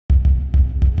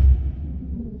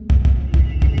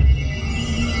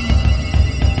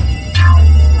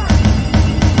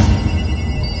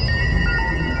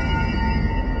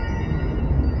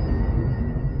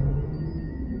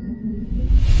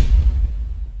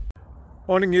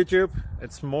Morning YouTube,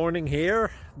 it's morning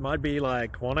here. It might be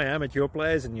like 1 a.m. at your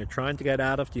place and you're trying to get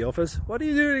out of the office. What are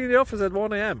you doing in the office at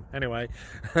 1 a.m? Anyway,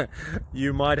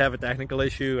 you might have a technical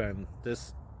issue and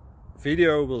this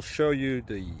video will show you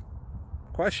the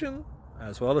question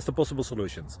as well as the possible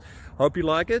solutions. Hope you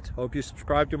like it, hope you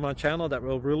subscribe to my channel. That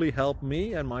will really help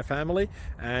me and my family,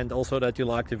 and also that you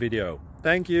like the video.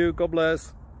 Thank you, God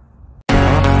bless.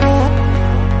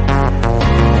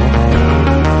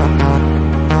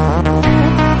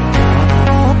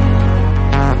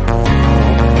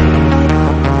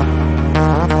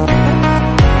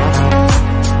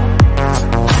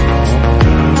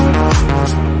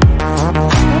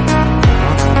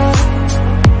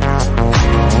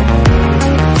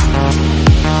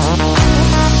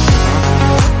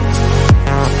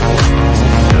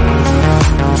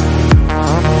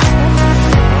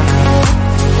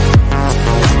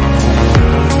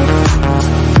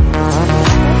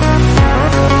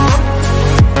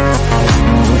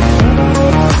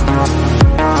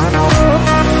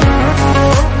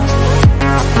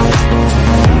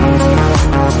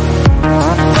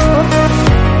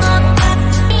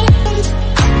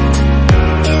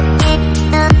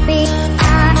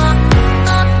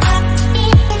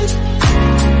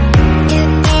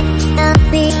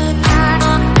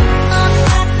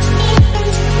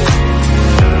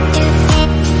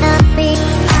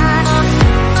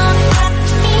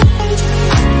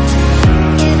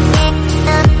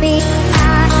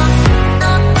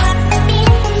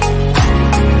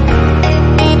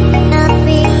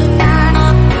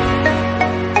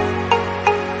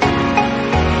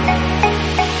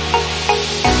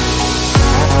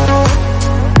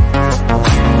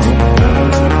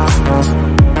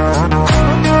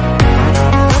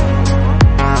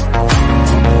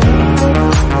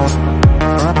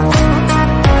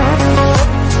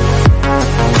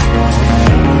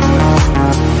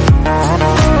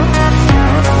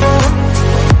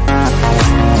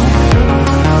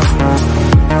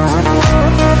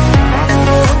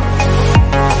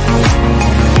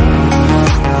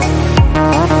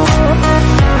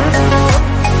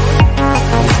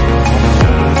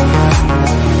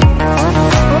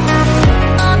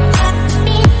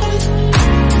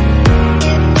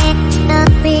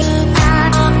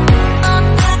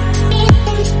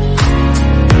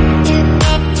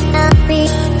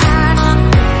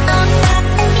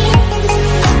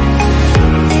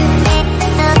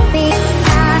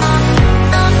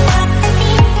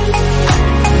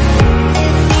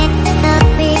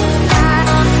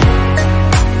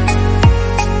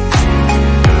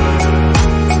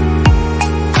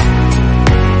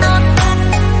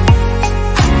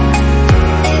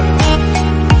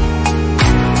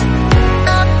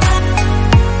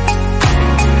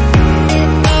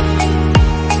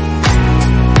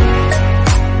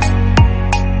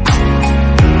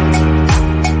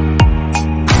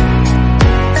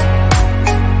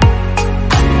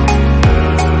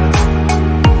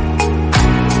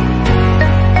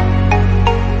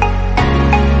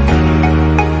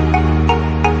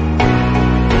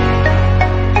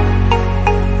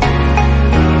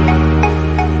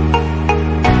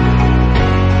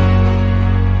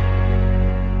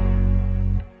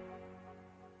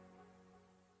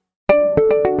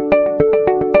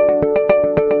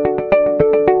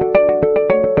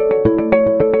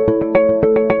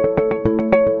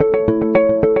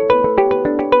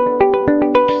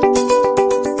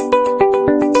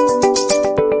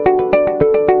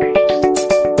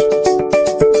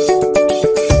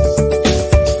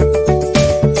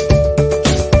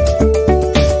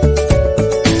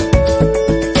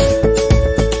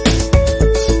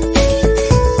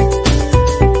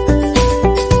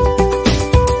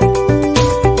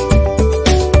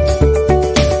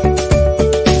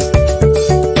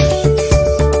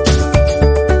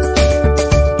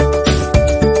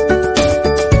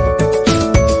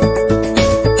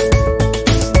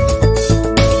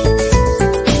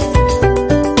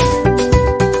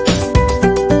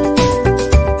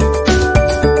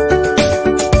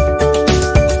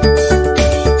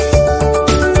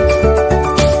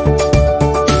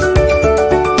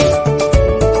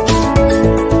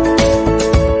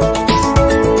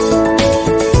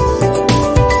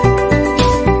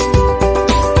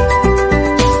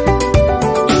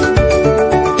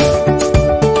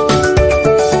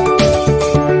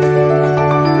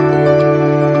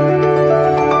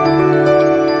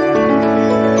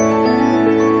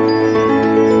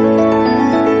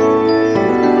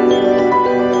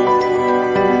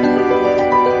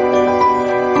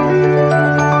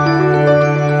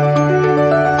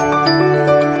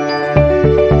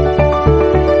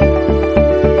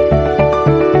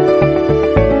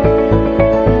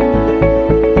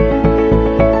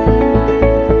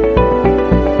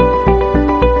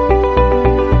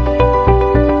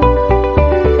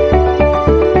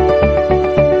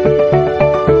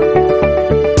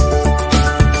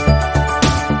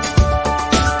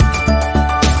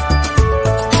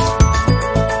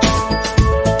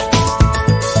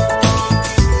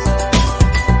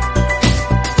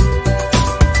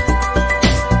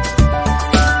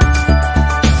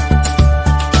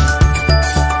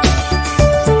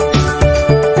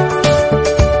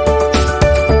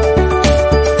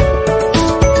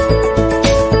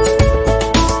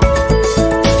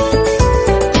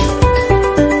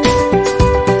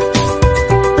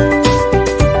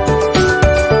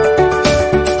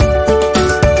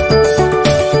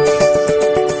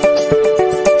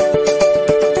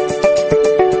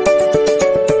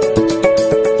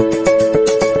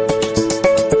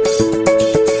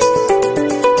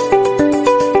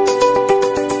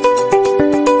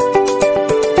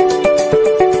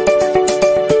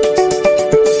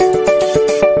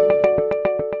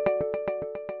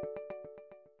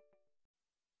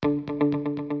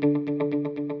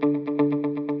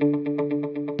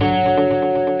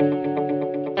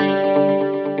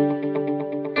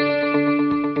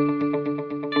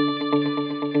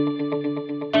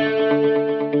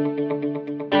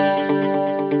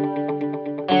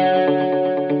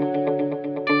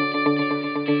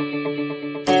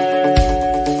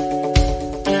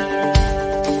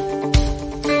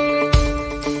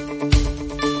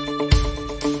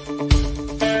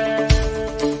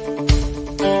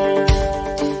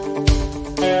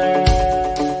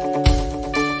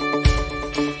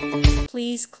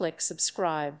 click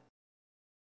subscribe.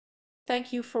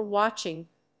 Thank you for watching.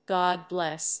 God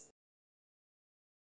bless.